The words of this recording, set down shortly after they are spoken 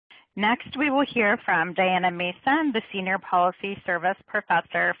Next, we will hear from Diana Mason, the Senior Policy Service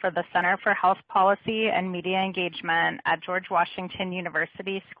Professor for the Center for Health Policy and Media Engagement at George Washington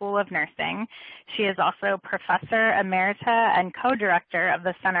University School of Nursing. She is also Professor Emerita and Co-Director of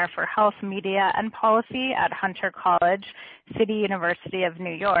the Center for Health, Media, and Policy at Hunter College, City University of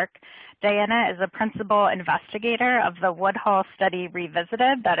New York. Diana is a principal investigator of the Woodhull Study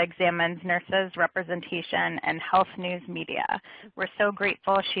Revisited that examines nurses' representation in health news media. We're so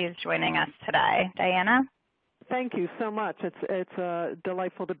grateful she is joining us today. Diana? Thank you so much. It's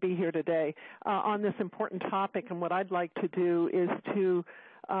delightful to be here today on this important topic, and what I'd like to do is to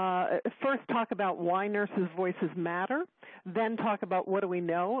first talk about why nurses' voices matter, then talk about what do we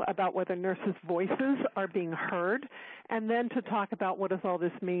know about whether nurses' voices are being heard, and then to talk about what does all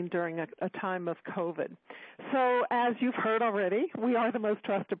this mean during a time of COVID. So as you've heard already, we are the most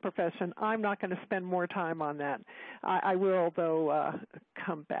trusted profession. I'm not going to spend more time on that. I will, though,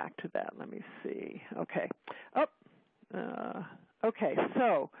 come back to that. Let me see. Okay. Okay,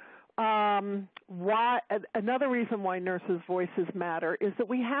 so another reason why nurses' voices matter is that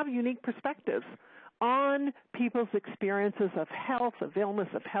we have unique perspectives on people's experiences of health, of illness,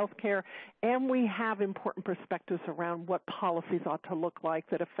 of health care, and we have important perspectives around what policies ought to look like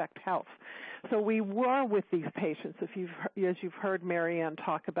that affect health. So we were with these patients, as you've heard Marianne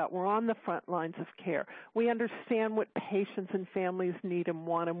talk about. We're on the front lines of care. We understand what patients and families need and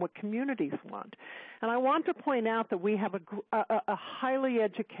want and what communities want. And I want to point out that we have a highly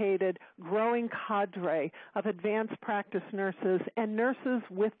educated, growing cadre of advanced practice nurses and nurses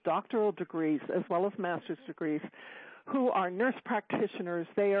with doctoral degrees as well as master's degrees who are nurse practitioners.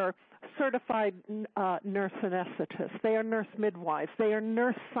 They are certified nurse anesthetists. They are nurse midwives. They are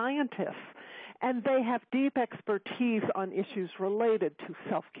nurse scientists. And they have deep expertise on issues related to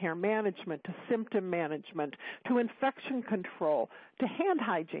self-care management, to symptom management, to infection control, to hand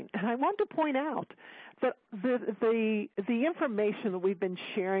hygiene. And I want to point out that the information that we've been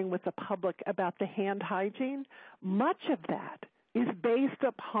sharing with the public about the hand hygiene, much of that is based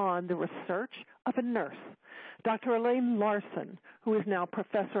upon the research of a nurse, Dr. Elaine Larson, who is now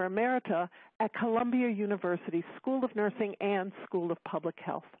Professor Emerita at Columbia University School of Nursing and School of Public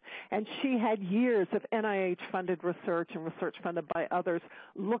Health. And she had years of NIH-funded research and research funded by others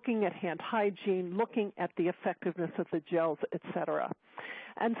looking at hand hygiene, looking at the effectiveness of the gels, et cetera.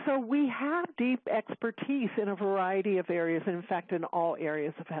 And so we have deep expertise in a variety of areas, and in fact in all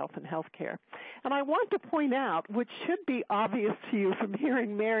areas of health and healthcare. And I want to point out, which should be obvious to you from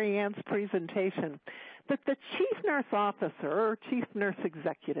hearing Marianne's presentation, that the chief nurse officer or chief nurse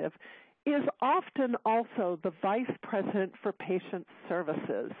executive is often also the vice president for patient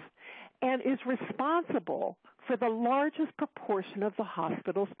services and is responsible for the largest proportion of the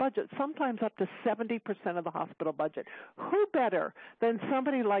hospital's budget, sometimes up to 70% of the hospital budget. Who better than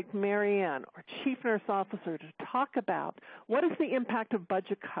somebody like Marianne, our chief nurse officer, to talk about what is the impact of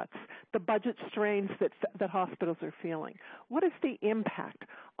budget cuts, the budget strains that hospitals are feeling? What is the impact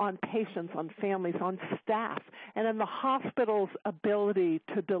on patients, on families, on staff, and on the hospital's ability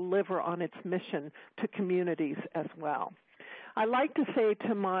to deliver on its mission to communities as well? I like to say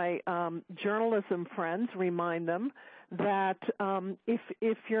to my journalism friends, remind them that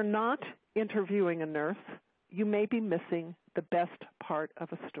if you're not interviewing a nurse, you may be missing the best part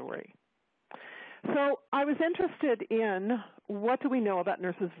of a story. So I was interested in what do we know about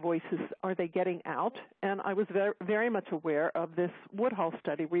nurses' voices? Are they getting out? And I was very much aware of this Woodhull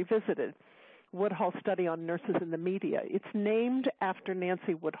study, Revisited, Woodhull study on nurses in the media. It's named after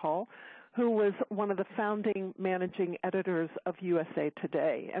Nancy Woodhull, who was one of the founding managing editors of USA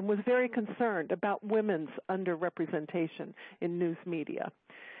Today and was very concerned about women's underrepresentation in news media.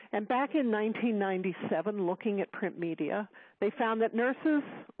 And back in 1997, looking at print media, they found that nurses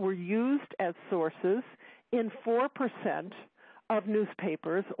were used as sources in 4% of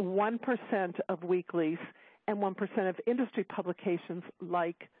newspapers, 1% of weeklies, and 1% of industry publications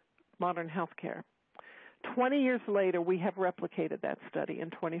like Modern Healthcare. 20 years later, we have replicated that study.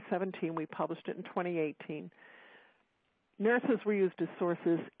 In 2017, we published it in 2018. Nurses were used as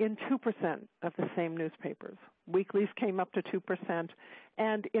sources in 2% of the same newspapers. Weeklies came up to 2%,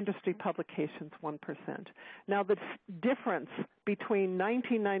 and industry publications 1%. Now, the difference between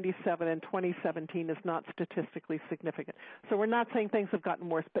 1997 and 2017 is not statistically significant. So we're not saying things have gotten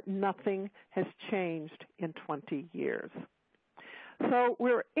worse, but nothing has changed in 20 years. So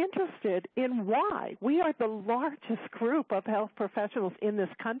we're interested in why. We are the largest group of health professionals in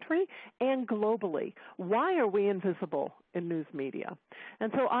this country and globally. Why are we invisible in news media?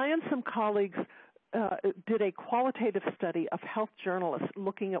 And so I and some colleagues did a qualitative study of health journalists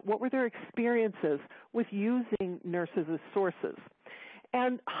looking at what were their experiences with using nurses as sources.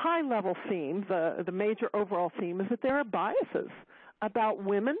 And high-level theme, the major overall theme, is that there are biases about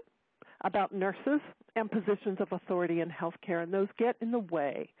women, about nurses, and positions of authority in healthcare, and those get in the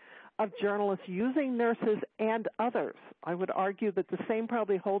way of journalists using nurses and others. I would argue that the same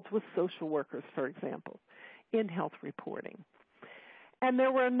probably holds with social workers, for example, in health reporting. And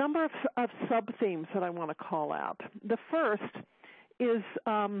there were a number of sub-themes that I want to call out. The first is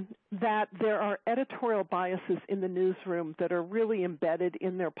that there are editorial biases in the newsroom that are really embedded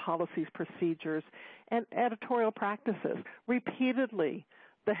in their policies, procedures, and editorial practices. Repeatedly,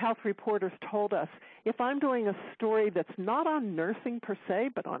 the health reporters told us, if I'm doing a story that's not on nursing per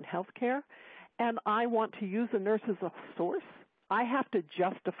se, but on healthcare, and I want to use a nurse as a source, I have to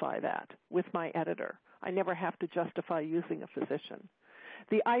justify that with my editor. I never have to justify using a physician.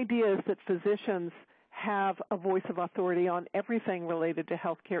 The idea is that physicians have a voice of authority on everything related to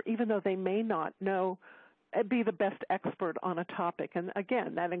healthcare, even though they may not be the best expert on a topic. And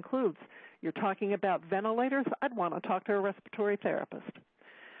again, that includes, you're talking about ventilators, I'd want to talk to a respiratory therapist.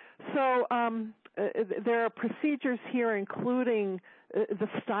 So there are procedures here including the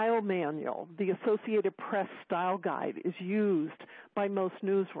style manual. The Associated Press style guide is used by most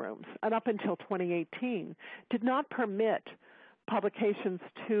newsrooms, and up until 2018 did not permit publications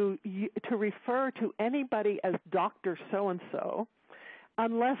to refer to anybody as Dr. So-and-so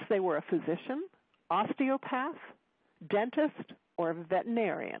unless they were a physician, osteopath, dentist, or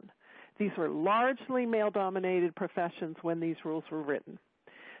veterinarian. These were largely male-dominated professions when these rules were written.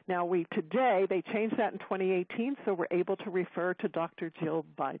 Now, today, they changed that in 2018, so we're able to refer to Dr. Jill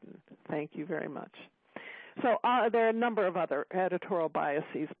Biden. Thank you very much. So there are a number of other editorial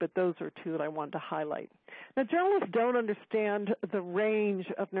biases, but those are two that I wanted to highlight. Now, journalists don't understand the range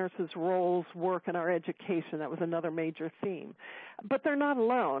of nurses' roles, work, and our education. That was another major theme. But they're not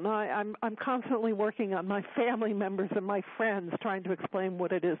alone. I'm constantly working on my family members and my friends trying to explain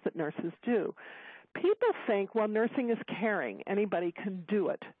what it is that nurses do. People think, well, nursing is caring. Anybody can do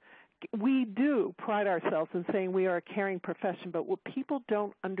it. We do pride ourselves in saying we are a caring profession, but what people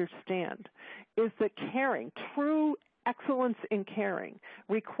don't understand is that caring, true excellence in caring,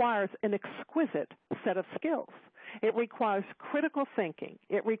 requires an exquisite set of skills. It requires critical thinking.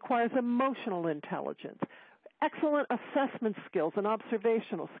 It requires emotional intelligence, excellent assessment skills and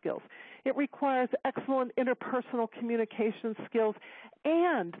observational skills. It requires excellent interpersonal communication skills,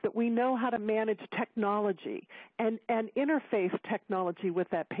 and that we know how to manage technology and interface technology with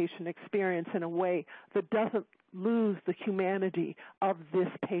that patient experience in a way that doesn't lose the humanity of this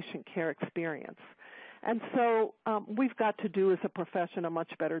patient care experience. And so we've got to do as a profession a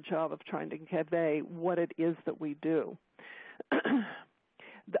much better job of trying to convey what it is that we do.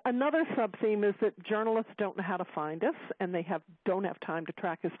 Another sub-theme is that journalists don't know how to find us, and they don't have time to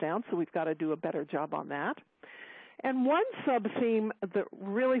track us down, so we've got to do a better job on that. And one sub-theme that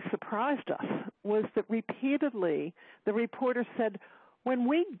really surprised us was that repeatedly the reporter said, when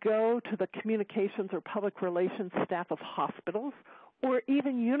we go to the communications or public relations staff of hospitals or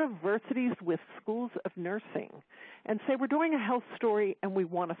even universities with schools of nursing and say we're doing a health story and we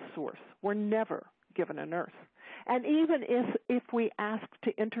want a source, we're never given a nurse. And even if we ask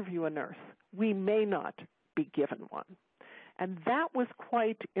to interview a nurse, we may not be given one. And that was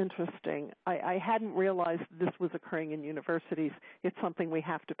quite interesting. I hadn't realized this was occurring in universities. It's something we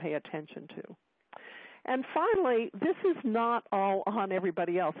have to pay attention to. And finally, this is not all on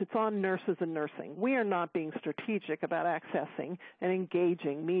everybody else. It's on nurses and nursing. We are not being strategic about accessing and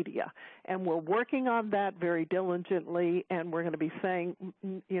engaging media. And we're working on that very diligently, and we're going to be saying,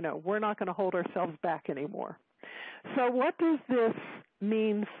 we're not going to hold ourselves back anymore. So what does this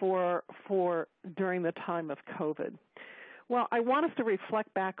mean for during the time of COVID? Well, I want us to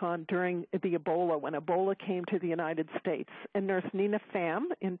reflect back on during the Ebola, when Ebola came to the United States, and nurse Nina Pham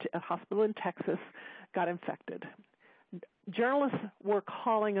in a hospital in Texas got infected. Journalists were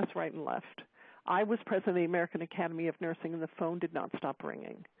calling us right and left. I was president of the American Academy of Nursing, and the phone did not stop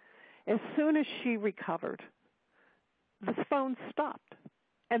ringing. As soon as she recovered, the phone stopped,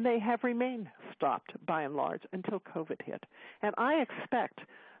 and they have remained stopped by and large until COVID hit. And I expect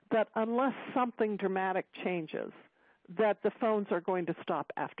that unless something dramatic changes, that the phones are going to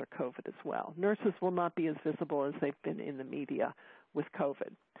stop after COVID as well. Nurses will not be as visible as they've been in the media with COVID.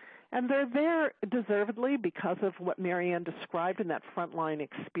 And they're there deservedly because of what Marianne described in that frontline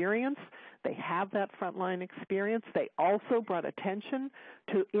experience. They have that frontline experience. They also brought attention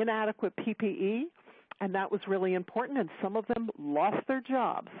to inadequate PPE, and that was really important, and some of them lost their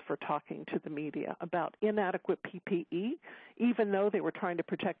jobs for talking to the media about inadequate PPE, even though they were trying to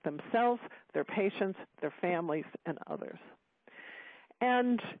protect themselves, their patients, their families, and others.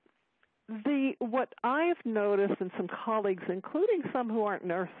 And What I've noticed in some colleagues, including some who aren't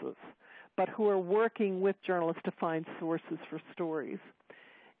nurses, but who are working with journalists to find sources for stories,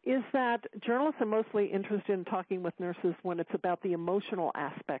 is that journalists are mostly interested in talking with nurses when it's about the emotional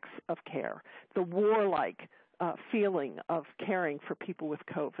aspects of care, the warlike feeling of caring for people with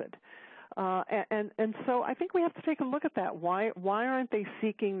COVID. And so I think we have to take a look at that. Why aren't they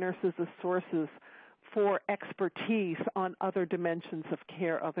seeking nurses as sources for expertise on other dimensions of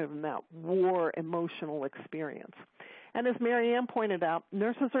care other than that war emotional experience? And as Marianne pointed out,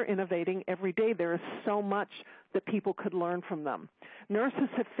 nurses are innovating every day. There is so much that people could learn from them. Nurses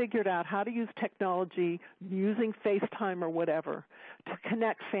have figured out how to use technology, using FaceTime or whatever, to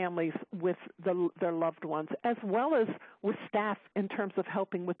connect families with their loved ones, as well as with staff in terms of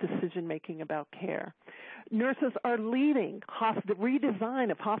helping with decision-making about care. Nurses are leading the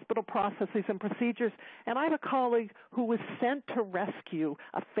redesign of hospital processes and procedures, and I have a colleague who was sent to rescue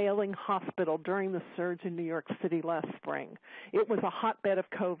a failing hospital during the surge in New York City last spring. It was a hotbed of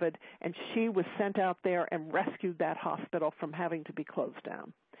COVID, and she was sent out there and rescued that hospital from having to be closed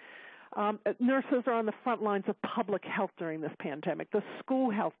down. Nurses are on the front lines of public health during this pandemic, the school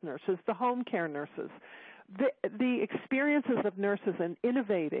health nurses, the home care nurses. The experiences of nurses in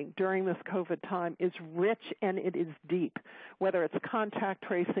innovating during this COVID time is rich and it is deep, whether it's contact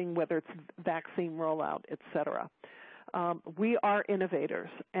tracing, whether it's vaccine rollout, et cetera. We are innovators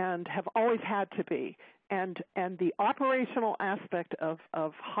and have always had to be. And the operational aspect of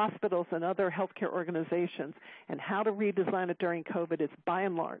hospitals and other healthcare organizations and how to redesign it during COVID is by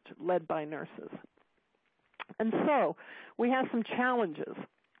and large led by nurses. And so we have some challenges.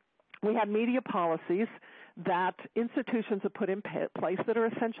 We have media policies that institutions have put in place that are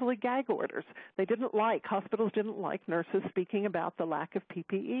essentially gag orders. Hospitals didn't like nurses speaking about the lack of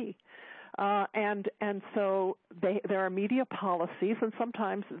PPE. And so there are media policies, and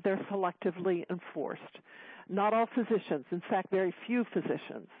sometimes they're selectively enforced. Not all physicians, in fact, very few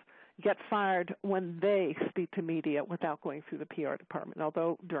physicians, get fired when they speak to media without going through the PR department.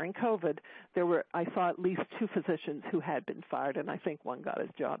 Although during COVID, I saw at least 2 physicians who had been fired, and I think one got his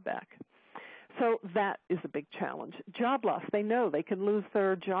job back. So that is a big challenge. Job loss. They know they can lose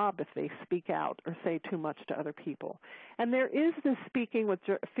their job if they speak out or say too much to other people. And there is this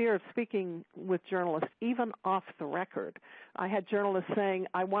fear of speaking with journalists, even off the record. I had journalists saying,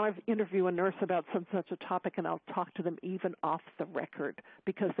 I want to interview a nurse about such a topic, and I'll talk to them even off the record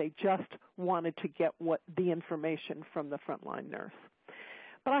because they just wanted to get the information from the frontline nurse.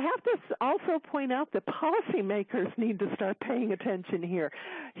 But I have to also point out that policymakers need to start paying attention here.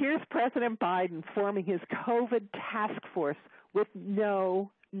 Here's President Biden forming his COVID task force with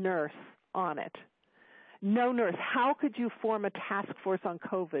no nurse on it. No nurse. How could you form a task force on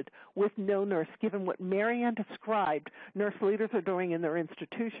COVID with no nurse, given what Marianne described nurse leaders are doing in their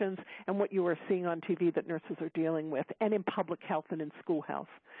institutions and what you are seeing on TV that nurses are dealing with, and in public health and in school health?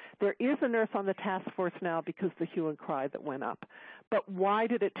 There is a nurse on the task force now because of the hue and cry that went up. But why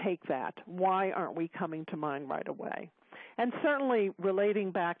did it take that? Why aren't we coming to mind right away? And certainly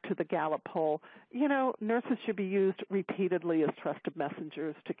relating back to the Gallup poll, nurses should be used repeatedly as trusted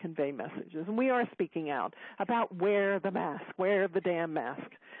messengers to convey messages. And we are speaking out about wear the mask, wear the damn mask.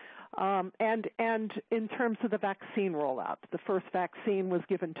 And in terms of the vaccine rollout, the first vaccine was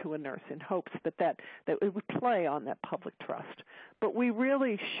given to a nurse in hopes that it would play on that public trust. But we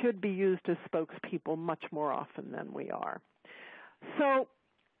really should be used as spokespeople much more often than we are. So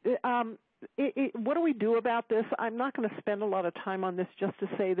what do we do about this? I'm not going to spend a lot of time on this, just to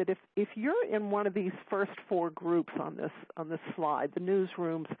say that if you're in one of these first 4 groups on this slide, the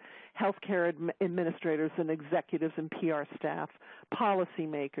newsrooms, healthcare administrators and executives and PR staff,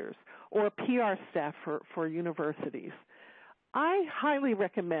 policymakers, or PR staff for universities, I highly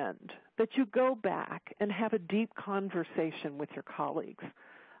recommend that you go back and have a deep conversation with your colleagues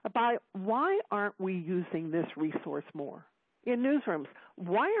about why aren't we using this resource more? In newsrooms,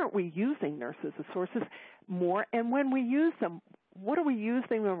 why aren't we using nurses as sources more? And when we use them, what are we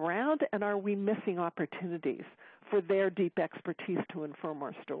using them around, and are we missing opportunities for their deep expertise to inform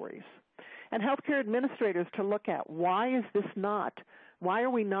our stories? And healthcare administrators to look at why are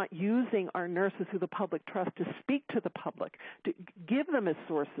we not using our nurses who the public trust to speak to the public, to give them as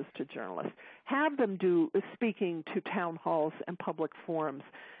sources to journalists, have them do speaking to town halls and public forums,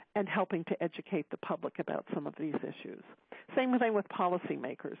 and helping to educate the public about some of these issues. Same thing with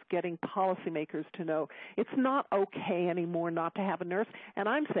policymakers, getting policymakers to know it's not okay anymore not to have a nurse, and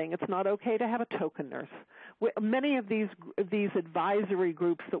I'm saying it's not okay to have a token nurse. Many of these advisory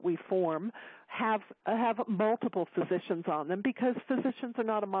groups that we form have multiple physicians on them because physicians are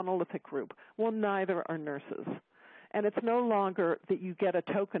not a monolithic group. Well, neither are nurses. And it's no longer that you get a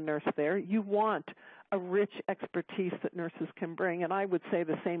token nurse there. You want a rich expertise that nurses can bring, and I would say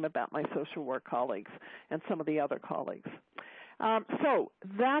the same about my social work colleagues and some of the other colleagues. So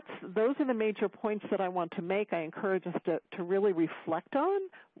those are the major points that I want to make. I encourage us to really reflect on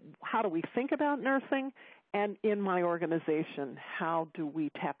how do we think about nursing, and in my organization, how do we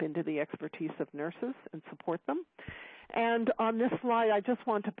tap into the expertise of nurses and support them. And on this slide, I just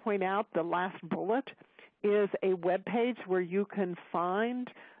want to point out the last bullet is a web page where you can find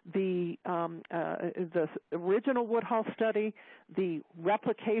the original Woodhull study, the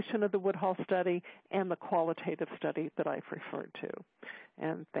replication of the Woodhull study, and the qualitative study that I've referred to.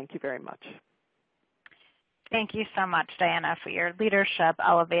 And thank you very much. Thank you so much, Diana, for your leadership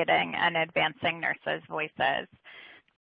elevating and advancing nurses' voices.